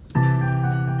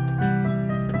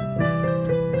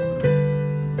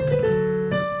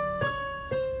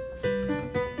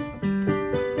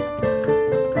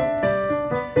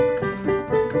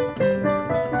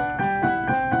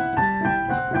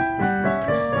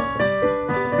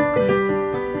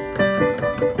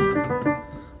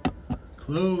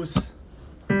 Close.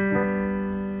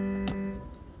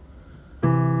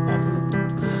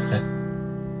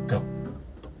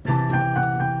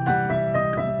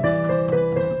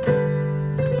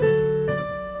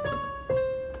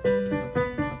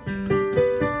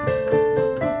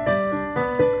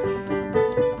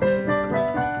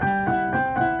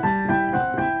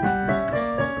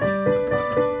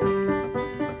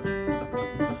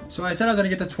 So I said I was gonna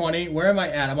get to 20. Where am I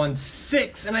at? I'm on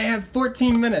 6 and I have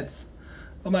 14 minutes.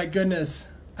 Oh my goodness.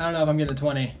 I don't know if I'm getting to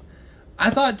 20. I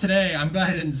thought today, I'm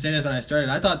glad I didn't say this when I started,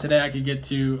 I thought today I could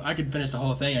finish the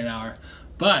whole thing in an hour.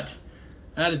 But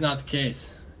that is not the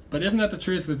case. But isn't that the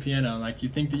truth with piano? Like, you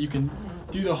think that you can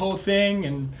do the whole thing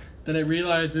and then it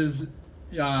realizes,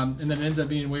 and then it ends up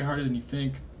being way harder than you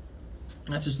think.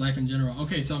 That's just life in general.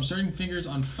 Okay, so I'm starting fingers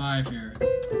on 5 here.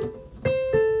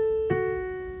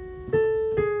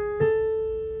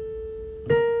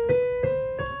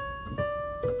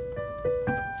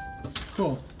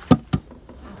 Cool.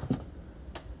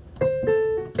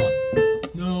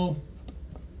 No.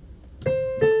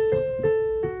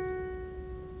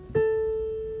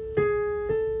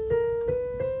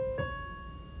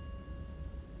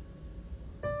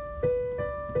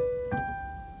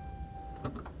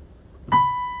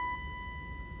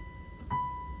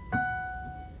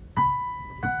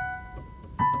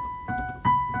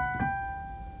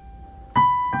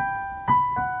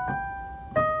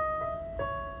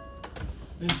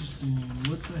 Interesting.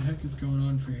 What the heck is going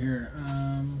on for here?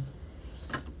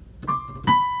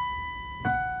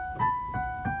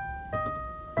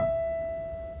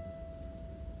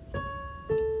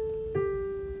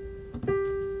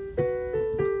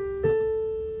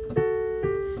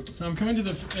 So I'm coming to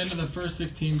the end of the first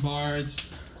 16 bars,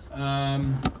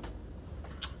 and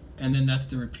then that's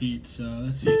the repeat. So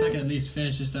let's see if I can at least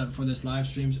finish this up before this live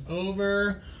stream's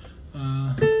over.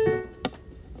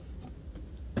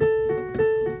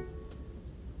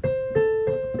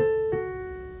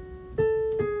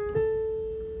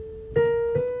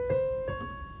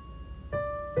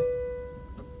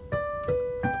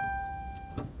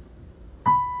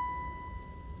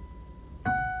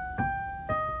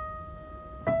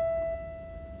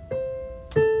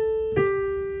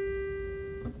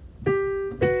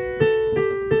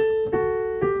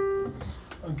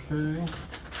 Okay,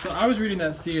 so I was reading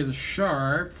that C as a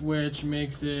sharp, which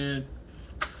makes it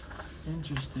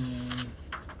interesting.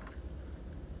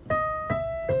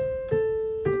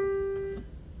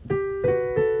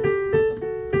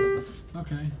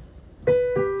 Okay.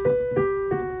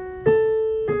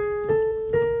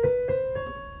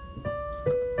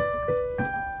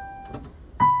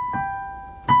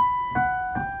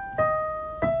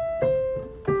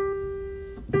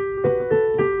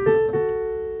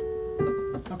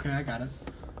 Okay, I got it.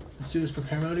 Let's do this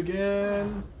prepare mode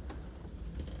again.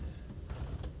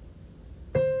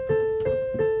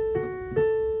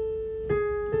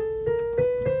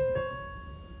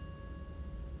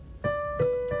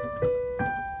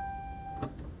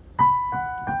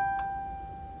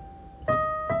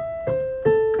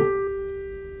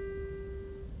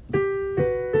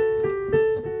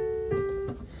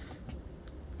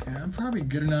 Okay, I'm probably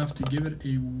good enough to give it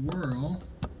a whirl.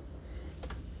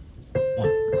 1,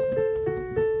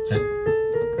 set,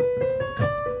 go.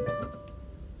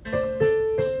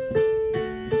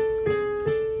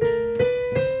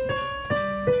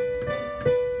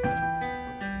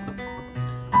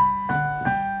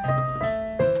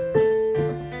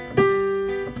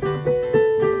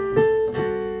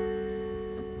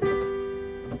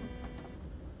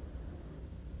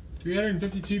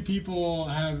 $352 people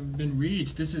have been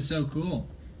reached. This is so cool.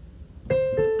 1,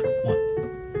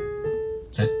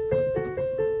 set,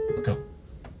 go.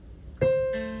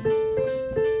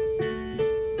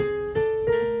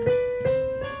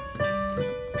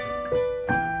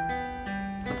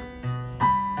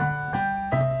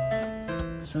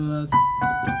 So that's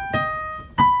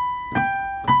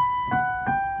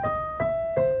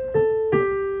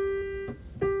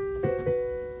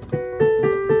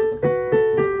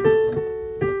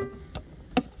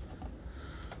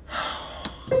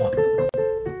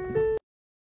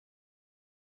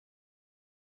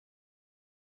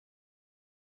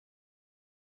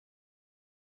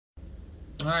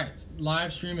all right.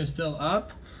 Live stream is still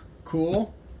up.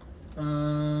 Cool.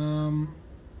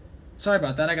 Sorry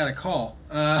about that. I got a call.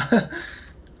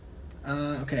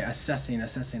 Okay, assessing.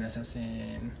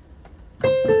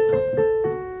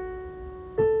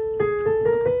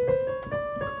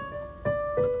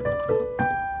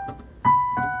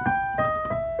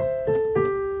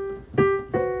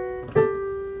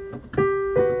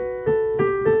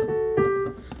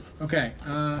 Okay,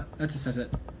 let's assess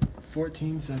it.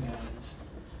 14 seconds.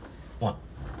 1,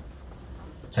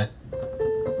 set,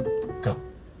 go.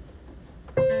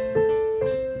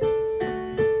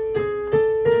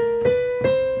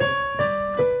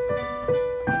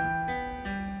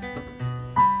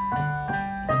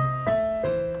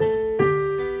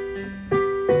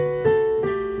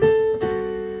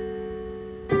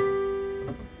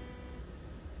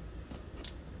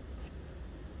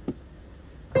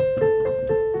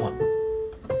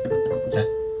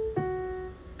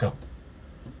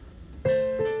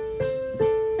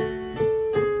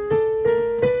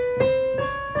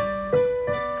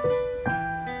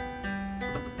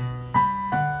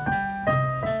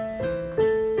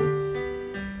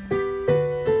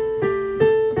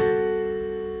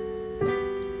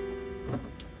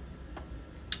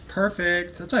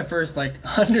 Perfect. That's my first like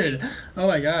 100. Oh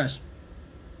my gosh.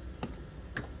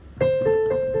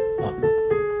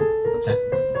 1, set,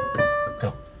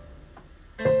 go.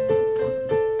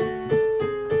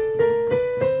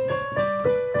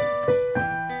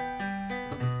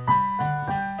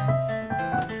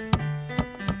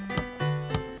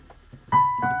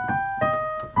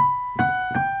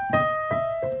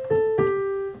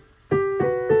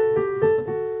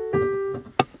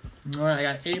 Alright, I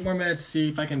got 8 more minutes to see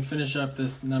if I can finish up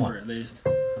this number 1, at least.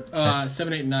 7,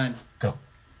 7, 8, 9. go.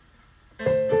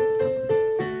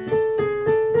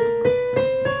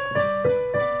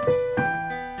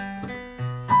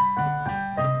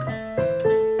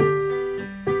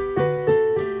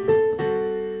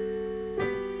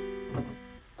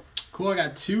 Cool, I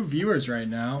got 2 viewers right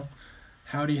now.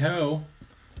 Howdy ho.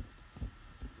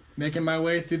 Making my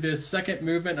way through this second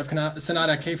movement of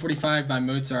Sonata K45 by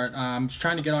Mozart. I'm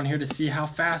trying to get on here to see how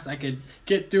fast I could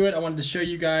get through it. I wanted to show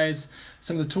you guys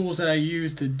some of the tools that I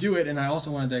use to do it, and I also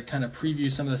wanted to kind of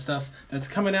preview some of the stuff that's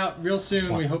coming out real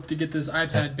soon. We hope to get this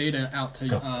iPad beta out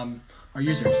to our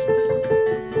users.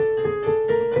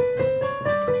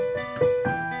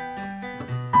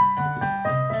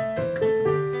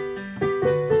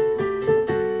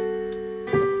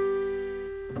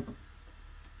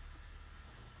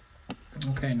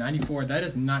 Okay, 94. That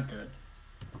is not good.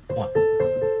 1,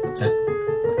 set,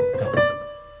 go.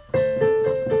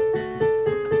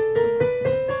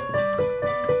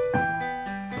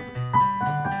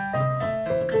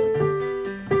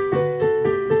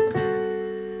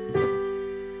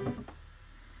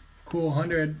 Cool,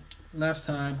 100. Left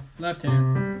side, left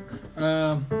hand.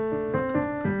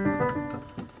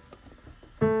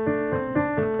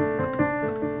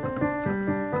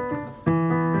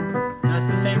 That's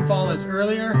the same fall as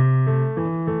earlier.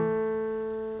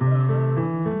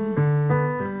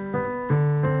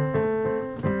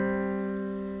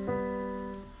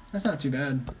 That's not too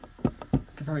bad. I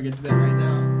could probably get to that right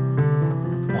now.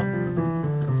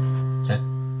 1, set,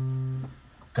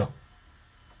 go.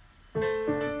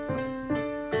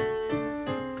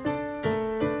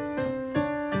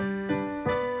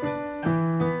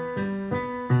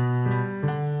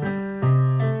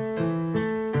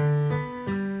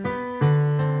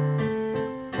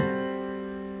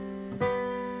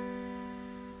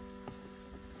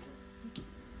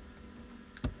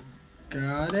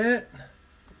 Got it.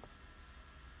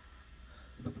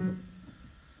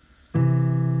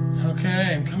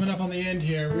 Okay, I'm coming up on the end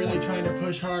here. Really trying to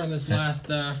push hard on this last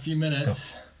few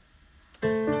minutes.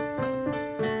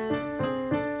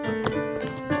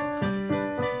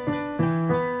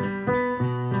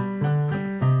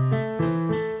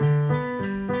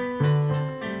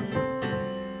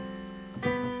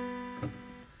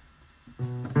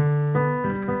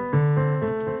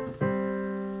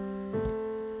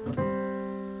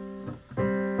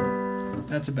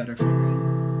 That's a better figure.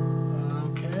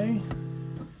 Okay.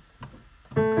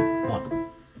 1,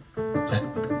 set,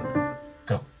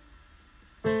 go.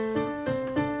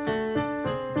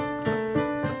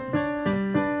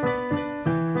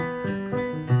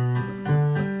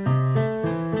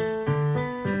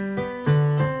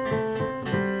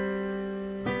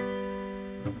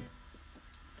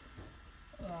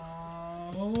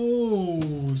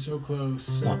 Oh, so close,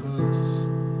 so 1, close.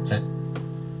 set,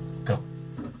 go.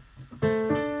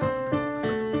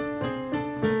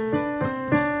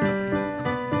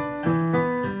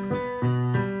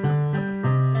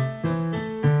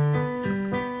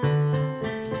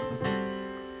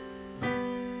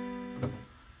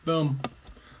 Boom.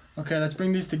 Okay, let's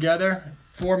bring these together.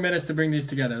 4 minutes to bring these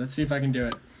together. Let's see if I can do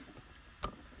it.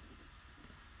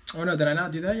 Oh no, did I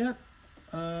not do that yet?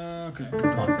 Okay.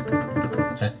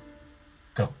 1, set,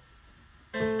 go.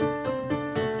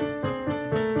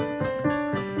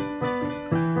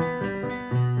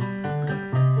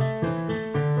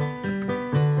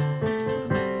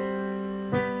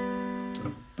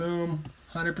 Boom.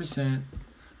 100%.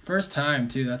 First time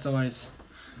too.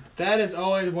 That is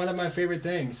always one of my favorite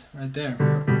things right there.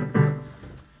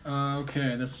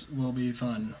 Okay, this will be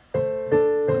fun.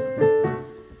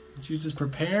 Let's use this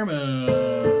prepare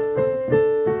mode.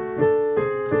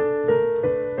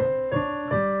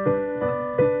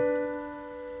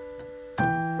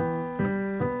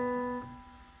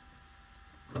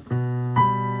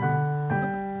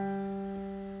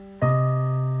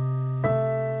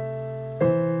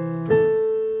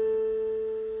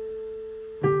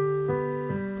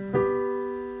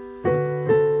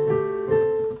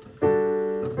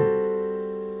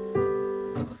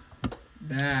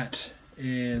 That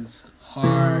is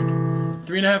hard.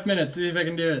 3.5 minutes. See if I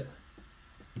can do it.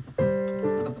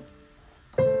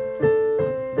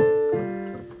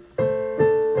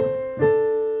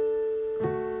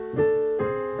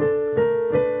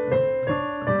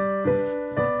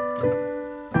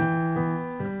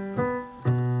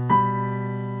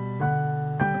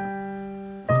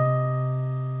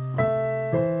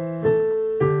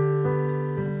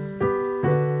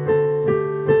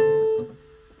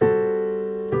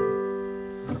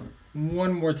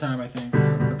 one more time, I think.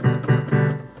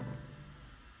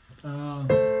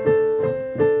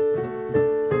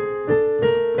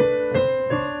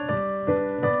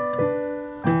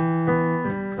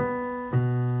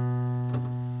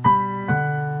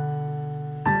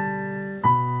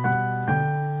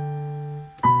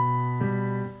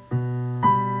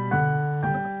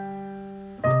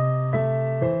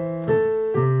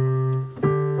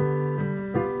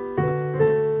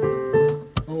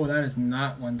 Oh, that is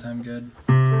not one time good.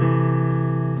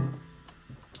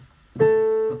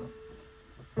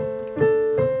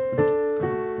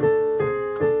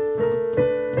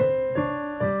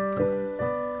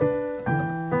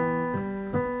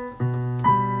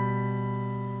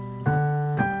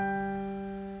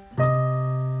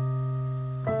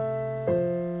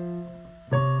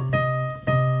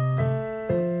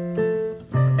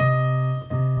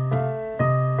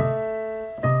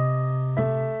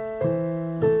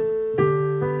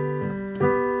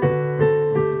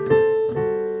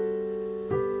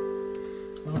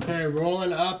 Okay,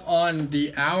 rolling up on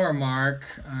the hour mark.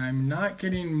 I'm not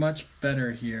getting much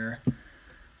better here.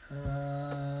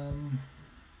 1,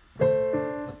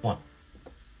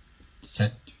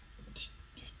 set,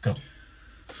 go.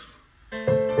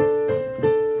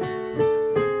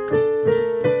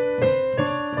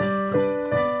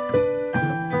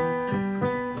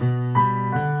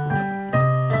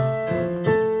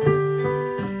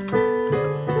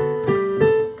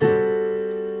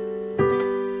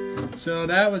 So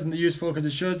that was useful because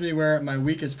it shows me where my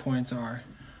weakest points are.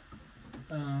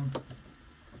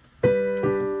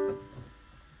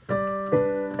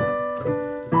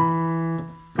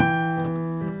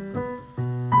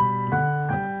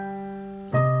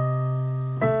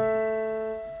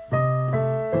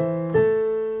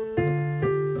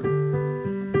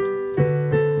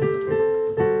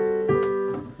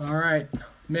 All right,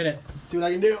 minute. See what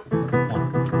I can do.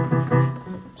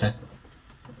 1, set,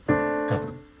 go.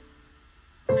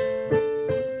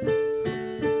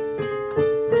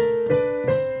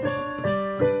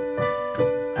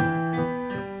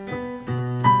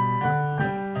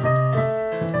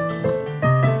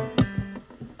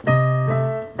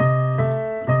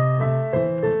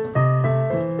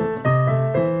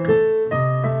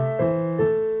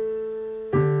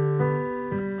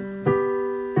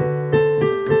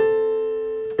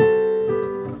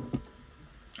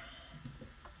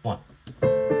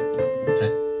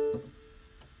 Set,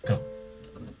 go.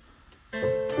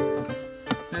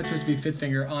 That's supposed to be fifth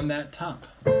finger on that top.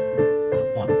 1,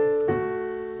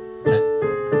 set,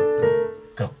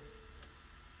 go.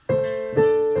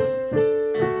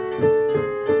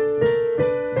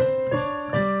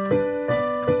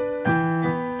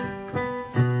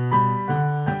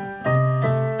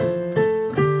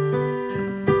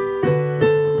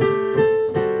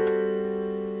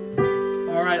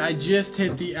 I just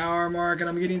hit the hour mark and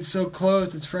I'm getting so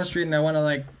close. It's frustrating. I want to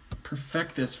like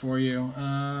perfect this for you.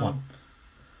 1,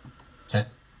 set.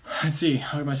 Let's see.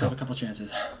 I'll give myself go. a couple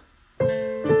chances.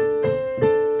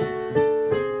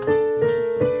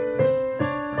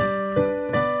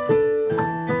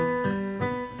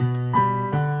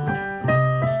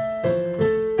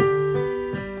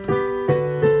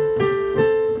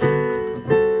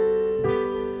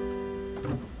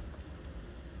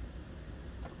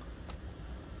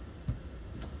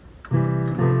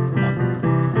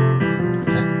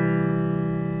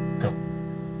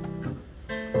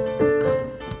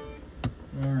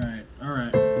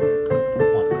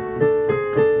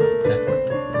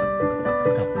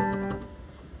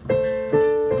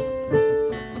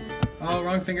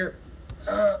 Finger.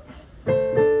 1,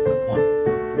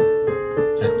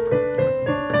 set,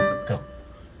 go.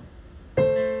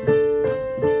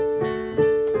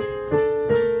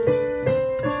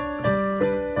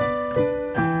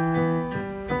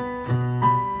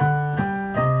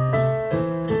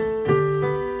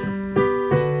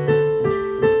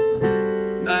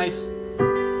 Nice.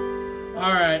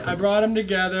 All right, I brought them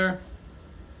together.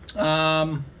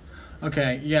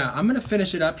 Okay, yeah, I'm gonna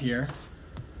finish it up here.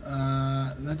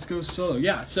 Let's go solo.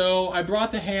 Yeah, so I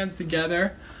brought the hands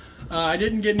together. I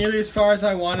didn't get nearly as far as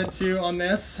I wanted to on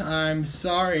this. I'm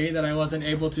sorry that I wasn't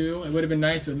able to. It would have been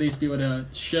nice to at least be able to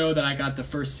show that I got the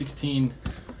first 16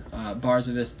 bars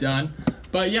of this done.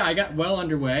 But yeah, I got well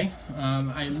underway.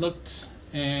 I looked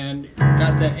and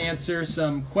got to answer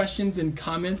some questions and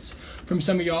comments from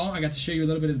some of y'all. I got to show you a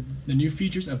little bit of the new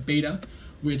features of beta,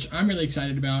 which I'm really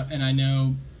excited about, and I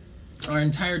know our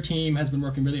entire team has been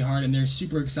working really hard and they're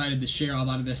super excited to share a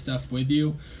lot of this stuff with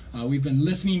you. We've been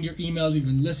listening to your emails, we've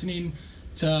been listening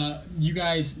you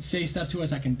guys say stuff to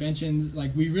us at conventions.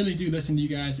 Like, we really do listen to you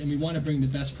guys, and we want to bring the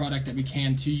best product that we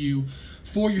can to you,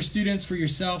 for your students, for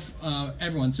yourself,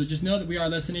 everyone. So just know that we are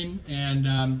listening,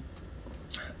 and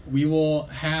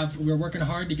we're working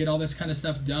hard to get all this kind of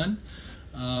stuff done.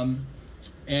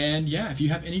 And yeah, if you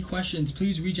have any questions,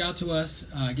 please reach out to us,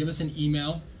 give us an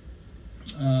email,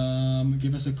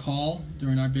 give us a call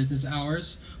during our business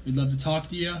hours. We'd love to talk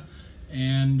to you.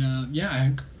 And yeah,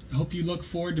 I hope you look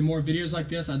forward to more videos like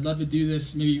this. I'd love to do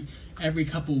this maybe every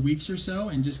couple weeks or so,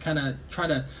 and just kind of try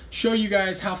to show you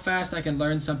guys how fast I can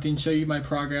learn something, show you my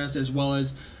progress, as well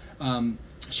as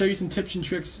show you some tips and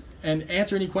tricks, and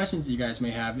answer any questions that you guys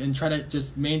may have, and try to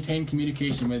just maintain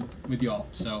communication with y'all.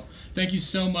 So thank you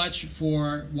so much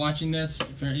for watching this.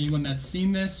 For anyone that's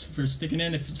seen this, for sticking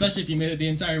in, especially if you made it the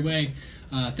entire way,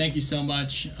 thank you so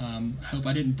much. I hope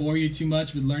I didn't bore you too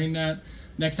much with learning that.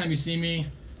 Next time you see me,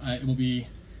 it will be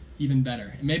even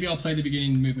better. And maybe I'll play the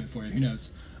beginning movement for you, who knows.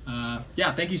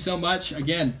 Yeah, thank you so much.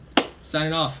 Again,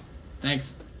 signing off.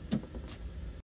 Thanks.